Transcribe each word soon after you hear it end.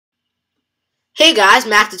Hey guys,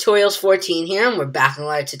 Mac Tutorials 14 here, and we're back in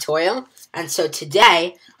another tutorial. And so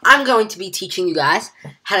today, I'm going to be teaching you guys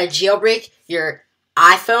how to jailbreak your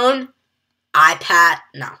iPhone, iPad,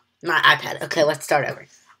 no, not iPad. Okay, let's start over.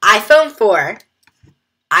 iPhone 4,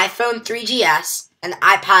 iPhone 3GS, and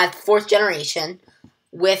iPad 4th generation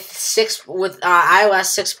with iOS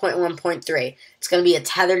 6.1.3. It's going to be a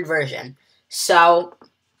tethered version. So,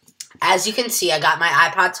 as you can see, I got my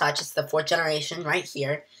iPod Touch. It's the 4th generation right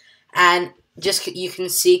here. And just so you can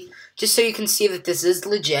see that this is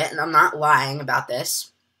legit and I'm not lying about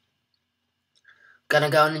this. I'm gonna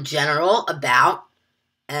go into general, about,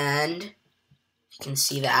 and you can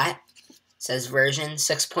see that it says version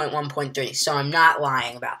 6.1.3. So I'm not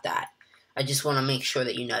lying about that. I just want to make sure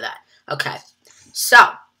that you know that. Okay, so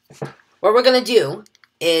what we're gonna do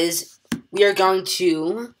is we are going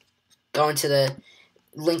to go into the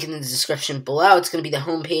link in the description below. It's gonna be the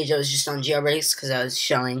home page. I was just on jailbreaks because I was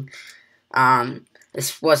showing.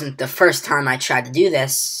 This wasn't the first time I tried to do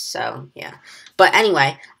this, so yeah. But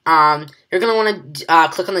anyway, you're gonna want to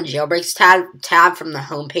click on the jailbreaks tab from the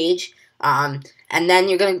home page, and then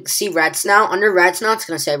you're gonna see Red Snow. Under Red Snow, it's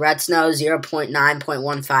gonna say Red Snow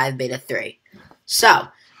 0.9.15 beta 3. So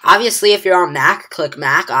obviously, if you're on Mac, click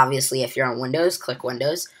Mac. Obviously, if you're on Windows, click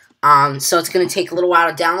Windows. So it's gonna take a little while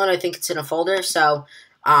to download. I think it's in a folder, so.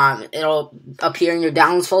 It'll appear in your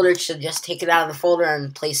downloads folder. It should just take it out of the folder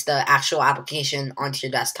and place the actual application onto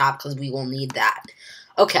your desktop because we will need that.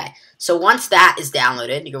 Okay, so once that is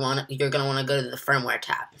downloaded, you're going to want to go to the firmware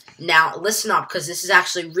tab. Now, listen up because this is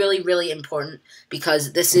actually really, really important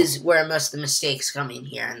because this is where most of the mistakes come in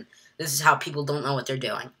here, and this is how people don't know what they're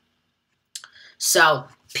doing. So,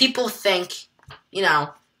 people think,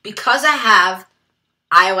 because I have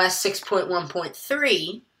iOS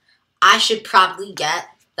 6.1.3, I should probably get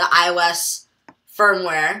the iOS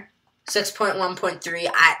firmware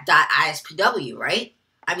 6.1.3.ISPW, right?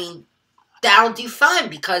 I mean, that'll do fine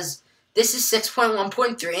because this is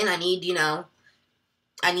 6.1.3 and I need the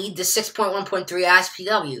 6.1.3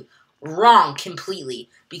 ISPW. Wrong completely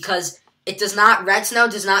because it does not, Red Snow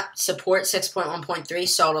does not support 6.1.3,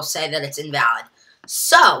 so it'll say that it's invalid.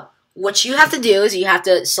 So, what you have to do is you have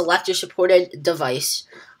to select your supported device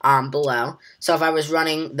below. So if I was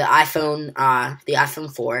running the iPhone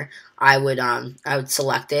 4, I would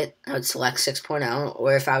select it. I would select 6.0.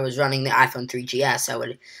 Or if I was running the iPhone 3GS, I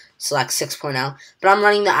would select 6.0. But I'm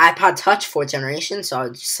running the iPod Touch 4th generation, so I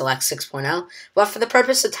would select 6.0. But for the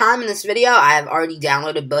purpose of time in this video, I have already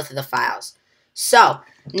downloaded both of the files. So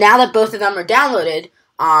now that both of them are downloaded,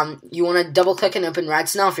 you want to double click and open Red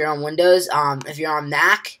Snow if you're on Windows. If you're on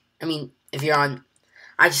Mac,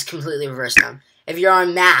 I just completely reversed them. If you're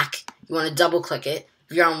on Mac, you want to double click it.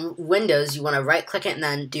 If you're on Windows, you want to right click it and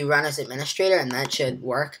then do Run as Administrator, and that should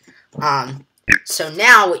work. So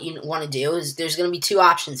now what you want to do is there's going to be two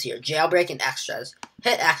options here, Jailbreak and Extras.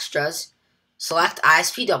 Hit Extras, select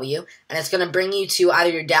ISPW, and it's going to bring you to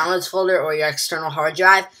either your Downloads folder or your external hard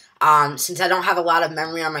drive. Since I don't have a lot of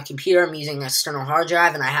memory on my computer, I'm using an external hard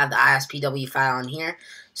drive, and I have the ISPW file on here.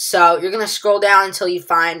 So you're going to scroll down until you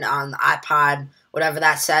find on the iPod, whatever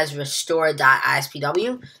that says,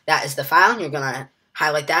 restore.ispw. That is the file, and you're going to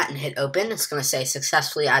highlight that and hit open. It's going to say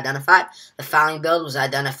successfully identified. The filing build was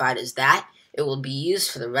identified as that. It will be used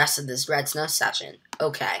for the rest of this Red Snow session.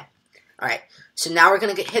 Okay. Alright, so now we're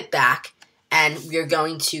going to hit back, and we're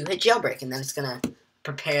going to hit jailbreak, and then it's going to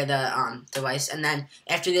prepare the device. And then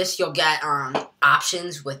after this, you'll get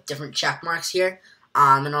options with different check marks here,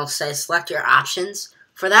 and it'll say select your options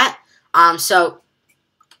for that. So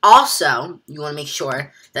also, you want to make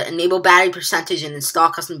sure that enable battery percentage and install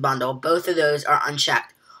custom bundle, both of those are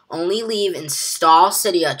unchecked. Only leave install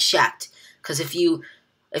Cydia checked, because if you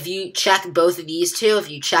check both of these two,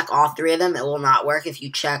 if you check all three of them, it will not work. If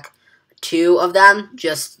you check two of them,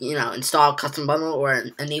 just, install custom bundle or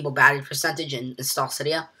enable battery percentage and install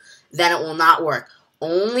Cydia, then it will not work.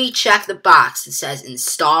 Only check the box that says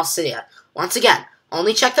install Cydia. Once again,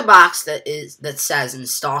 only check the box that says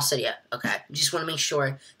install Cydia. Okay, just want to make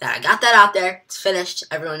sure that I got that out there. It's finished.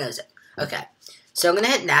 Everyone knows it. Okay, so I'm gonna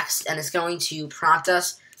hit next, and it's going to prompt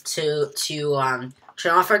us to turn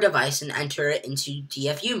off our device and enter it into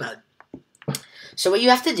DFU mode. So what you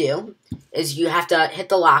have to do is you have to hit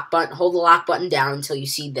the lock button, hold the lock button down until you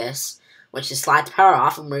see this, which is slide to power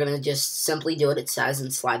off, and we're gonna just simply do what it says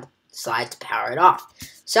and slide to power it off.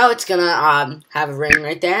 So it's going to have a ring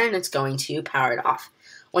right there, and it's going to power it off.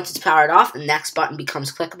 Once it's powered off, the next button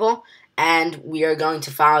becomes clickable, and we are going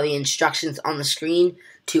to follow the instructions on the screen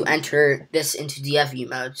to enter this into DFU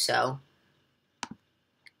mode. So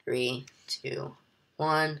 3, 2,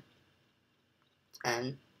 1,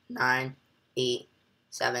 10, 9, 8,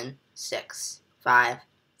 7, 6, 5,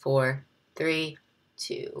 4, 3,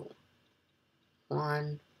 2,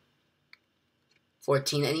 1,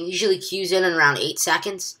 14. And it usually queues in around 8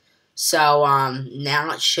 seconds. So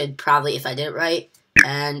now it should probably, if I did it right,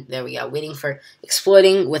 and there we go, waiting for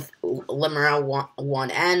exploiting with limera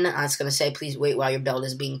 1N. It's going to say, please wait while your build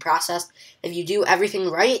is being processed. If you do everything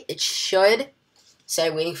right, it should say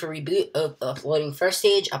waiting for reboot, uploading first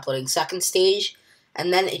stage, uploading second stage,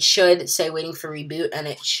 and then it should say waiting for reboot, and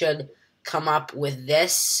it should come up with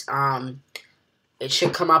this. It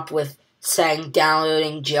should come up with saying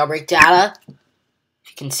downloading jailbreak data, if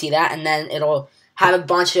you can see that, and then it'll have a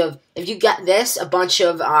bunch of, if you get this, a bunch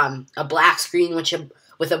of, a black screen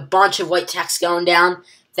with a bunch of white text going down,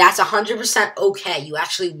 that's 100% okay. You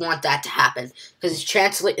actually want that to happen, because it's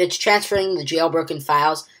transferring the jailbroken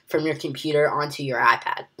files from your computer onto your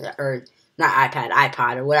iPad, or not iPad,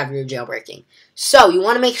 iPod, or whatever you're jailbreaking. So, you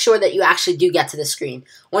want to make sure that you actually do get to the screen.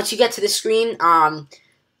 Once you get to the screen,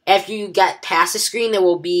 after you get past the screen, there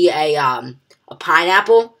will be a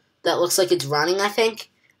pineapple that looks like it's running, I think.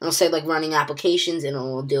 It'll say, like, running applications, and it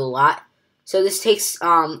will do a lot. So this takes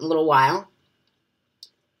a little while.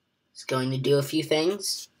 It's going to do a few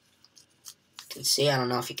things. You can see, I don't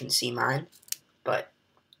know if you can see mine, but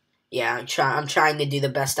yeah, I'm trying to do the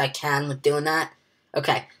best I can with doing that.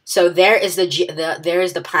 Okay, so there is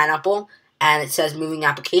the pineapple, and it says moving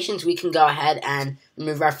applications. We can go ahead and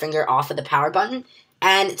move our finger off of the power button,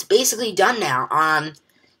 and it's basically done now.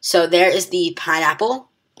 So there is the pineapple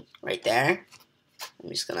right there. I'm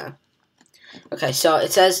just gonna. Okay, so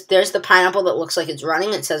it says there's the pineapple that looks like it's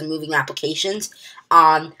running. It says moving applications.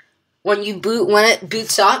 When it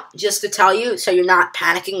boots up, just to tell you, so you're not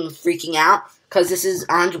panicking and freaking out, because this is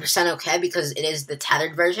 100% okay, because it is the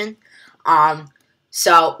tethered version.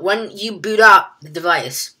 So when you boot up the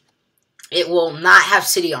device, it will not have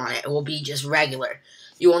Cydia on it. It will be just regular.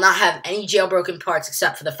 You will not have any jailbroken parts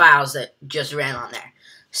except for the files that just ran on there.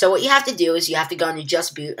 So what you have to do is you have to go into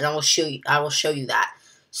Just Boot, and I will show you that.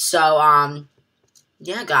 So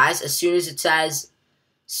yeah, guys, as soon as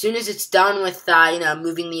it's done with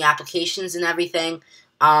moving the applications and everything,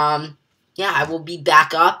 yeah, I will be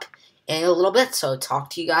back up in a little bit. So talk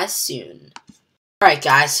to you guys soon. All right,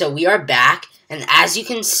 guys. So we are back, and as you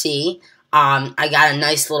can see, I got a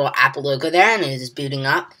nice little Apple logo there, and it is booting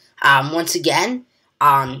up. Once again,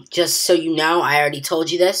 just so you know, I already told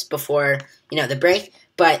you this before the break.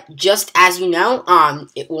 But just as you know,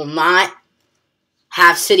 it will not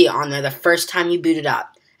have Cydia on there the first time you boot it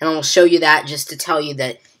up. And I will show you that just to tell you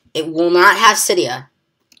that it will not have Cydia.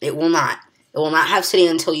 It will not. It will not have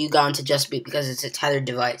Cydia until you go into Just Boot, because it's a tethered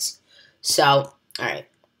device. So, alright.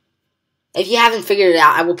 If you haven't figured it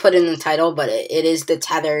out, I will put it in the title, but it is the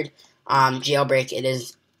tethered jailbreak. It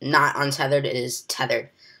is not untethered. It is tethered.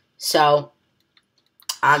 So,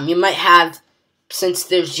 you might have, since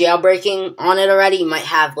there's jailbreaking on it already, you might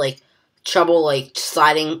have trouble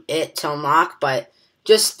sliding it to unlock, but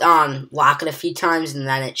just lock it a few times and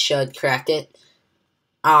then it should correct it.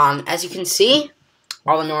 As you can see,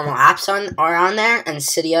 all the normal apps are on there, and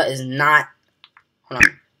Cydia is not. Hold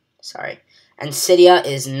on, sorry, and Cydia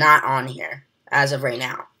is not on here as of right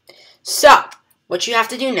now. So what you have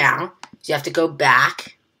to do now is you have to go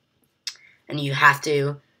back, and you have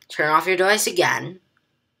to turn off your device again.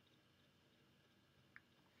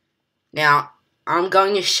 Now, I'm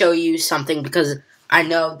going to show you something, because I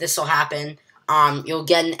know this will happen. You'll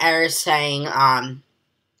get an error saying,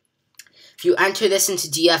 if you enter this into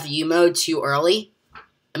DFU mode too early,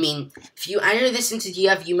 if you enter this into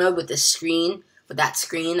DFU mode with that screen,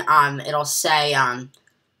 it'll say,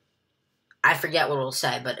 I forget what it'll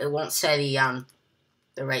say, but it won't say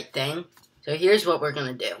the right thing. So here's what we're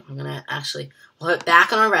going to do. We'll hit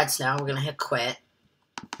back on our red snow. We're going to hit quit.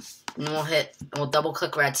 And we'll double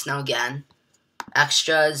click red snow again.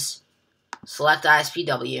 Extras, select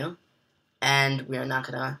ISPW, and we're not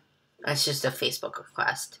gonna, that's just a Facebook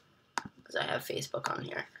request, because I have Facebook on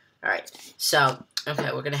here. Alright, so,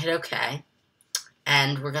 okay, we're gonna hit OK,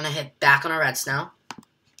 and we're gonna hit back on our red snow,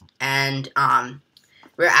 and,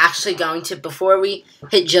 we're actually going to, before we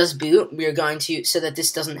hit Just Boot, we're going to, so that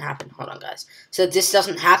this doesn't happen, hold on guys, so that this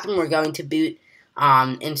doesn't happen, we're going to boot,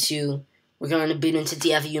 we're going to boot into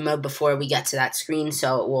DFU mode before we get to that screen,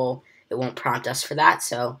 so it won't prompt us for that.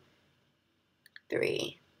 So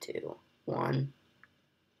 3, 2, 1,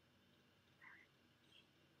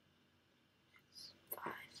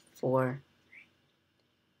 5, 4,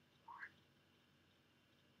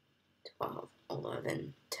 12,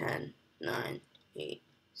 11, 10, 9, 8,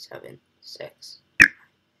 7, 6.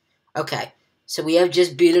 Okay, so we have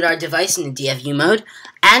just booted our device into DFU mode,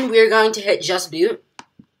 and we're going to hit Just Boot.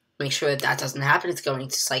 Make sure that doesn't happen. It's going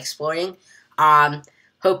to Site Exploring.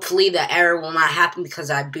 Hopefully the error will not happen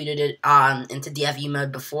because I booted it into DFU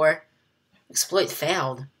mode before. Exploit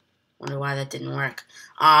failed. Wonder why that didn't work.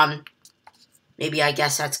 Maybe I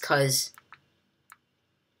guess that's because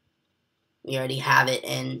we already have it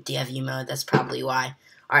in DFU mode. That's probably why.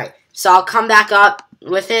 Alright, so I'll come back up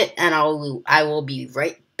with it, and I will be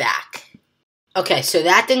right back. Okay, so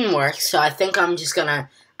that didn't work, so I think I'm just gonna...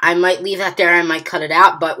 I might leave that there, I might cut it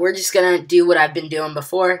out, but we're just gonna do what I've been doing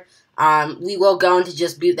before. We will go into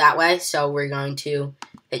just boot that way, so we're going to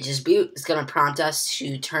hit just boot. It's gonna prompt us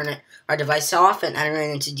to turn our device off and enter it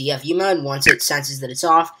into DFU mode. Once it senses that it's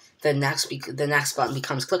off, the next button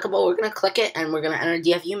becomes clickable. We're gonna click it, and we're gonna enter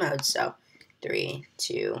DFU mode. So 3,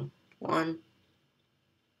 2, 1.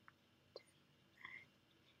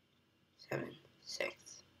 7, 6,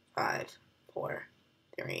 5, 4,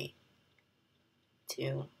 3,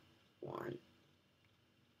 2, 1,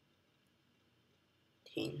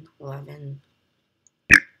 10, 11.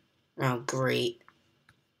 Oh, great.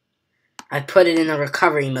 I put it in the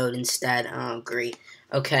recovery mode instead. Oh, great.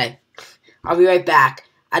 Okay. I'll be right back.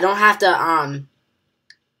 I don't have to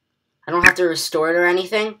restore it or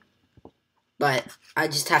anything, but I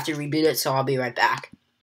just have to reboot it, so I'll be right back.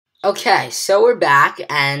 Okay, so we're back,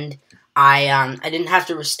 and I didn't have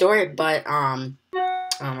to restore it, but oh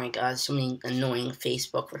my god, so many annoying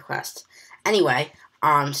Facebook requests. Anyway,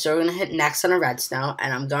 so we're gonna hit next on a red snow,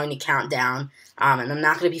 and I'm going to count down. And I'm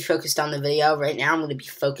not gonna be focused on the video right now. I'm gonna be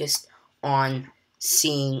focused on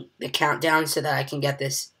seeing the countdown so that I can get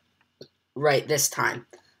this right this time.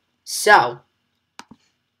 So,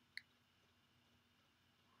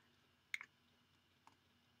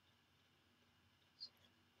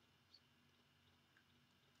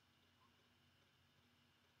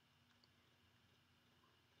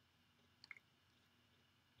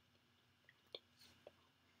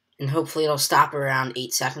 and hopefully it'll stop around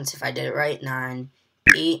 8 seconds if I did it right. 9,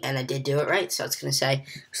 8, and I did do it right. So it's going to say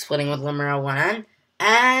splitting with Limero 1N.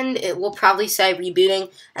 And it will probably say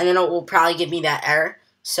rebooting, and then it will probably give me that error.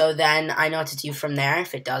 So then I know what to do from there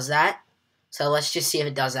if it does that. So let's just see if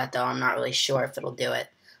it does that, though. I'm not really sure if it'll do it.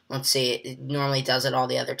 Let's see. It normally does it all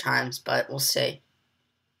the other times, but we'll see.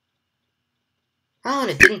 Oh,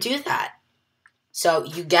 and it didn't do that. So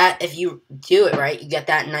you get, if you do it right, you get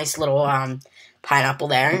that nice little pineapple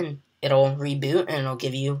there, and it'll reboot, and it'll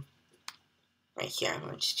give you right here.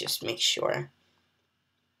 Let's just make sure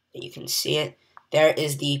that you can see it. There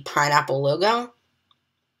is the pineapple logo.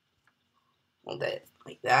 Hold it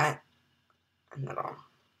like that, and then I'll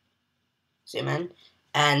zoom in.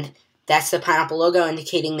 And that's the pineapple logo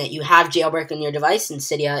indicating that you have Jailbreak on your device, and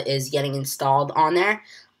Cydia is getting installed on there.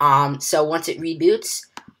 So once it reboots,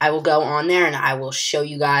 I will go on there, and I will show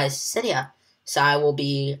you guys Cydia. So I will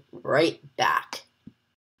be right back.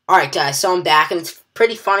 Alright guys, so I'm back, and it's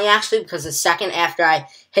pretty funny actually, because the second after I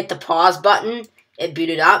hit the pause button, it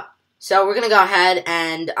booted up. So we're going to go ahead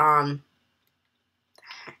and,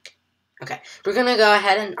 okay, we're going to go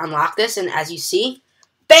ahead and unlock this, and as you see,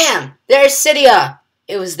 bam, there's Cydia.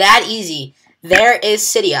 It was that easy. There is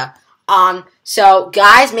Cydia. So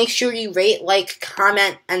guys, make sure you rate, like,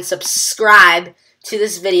 comment, and subscribe to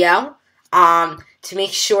this video, to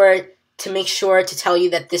make sure to tell you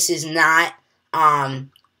that this is not,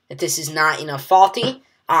 faulty.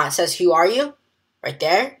 It says, who are you? Right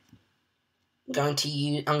there. I'm going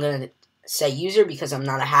to say user because I'm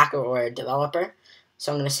not a hacker or a developer.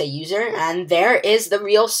 So I'm going to say user, and there is the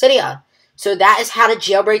real Cydia. So that is how to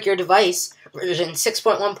jailbreak your device, version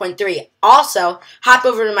 6.1.3. Also, hop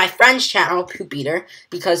over to my friend's channel, Poop Eater,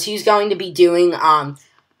 because he's going to be doing an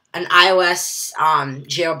iOS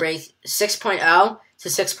jailbreak 6.0 to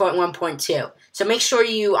 6.1.2. So make sure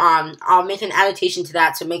you, I'll make an annotation to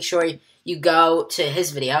that, so make sure you go to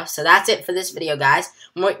his video. So that's it for this video, guys.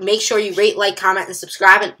 Make sure you rate, like, comment, and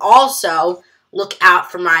subscribe. And also, look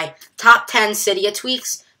out for my top 10 Cydia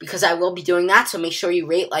tweaks, because I will be doing that. So make sure you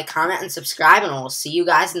rate, like, comment, and subscribe. And I will see you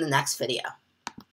guys in the next video.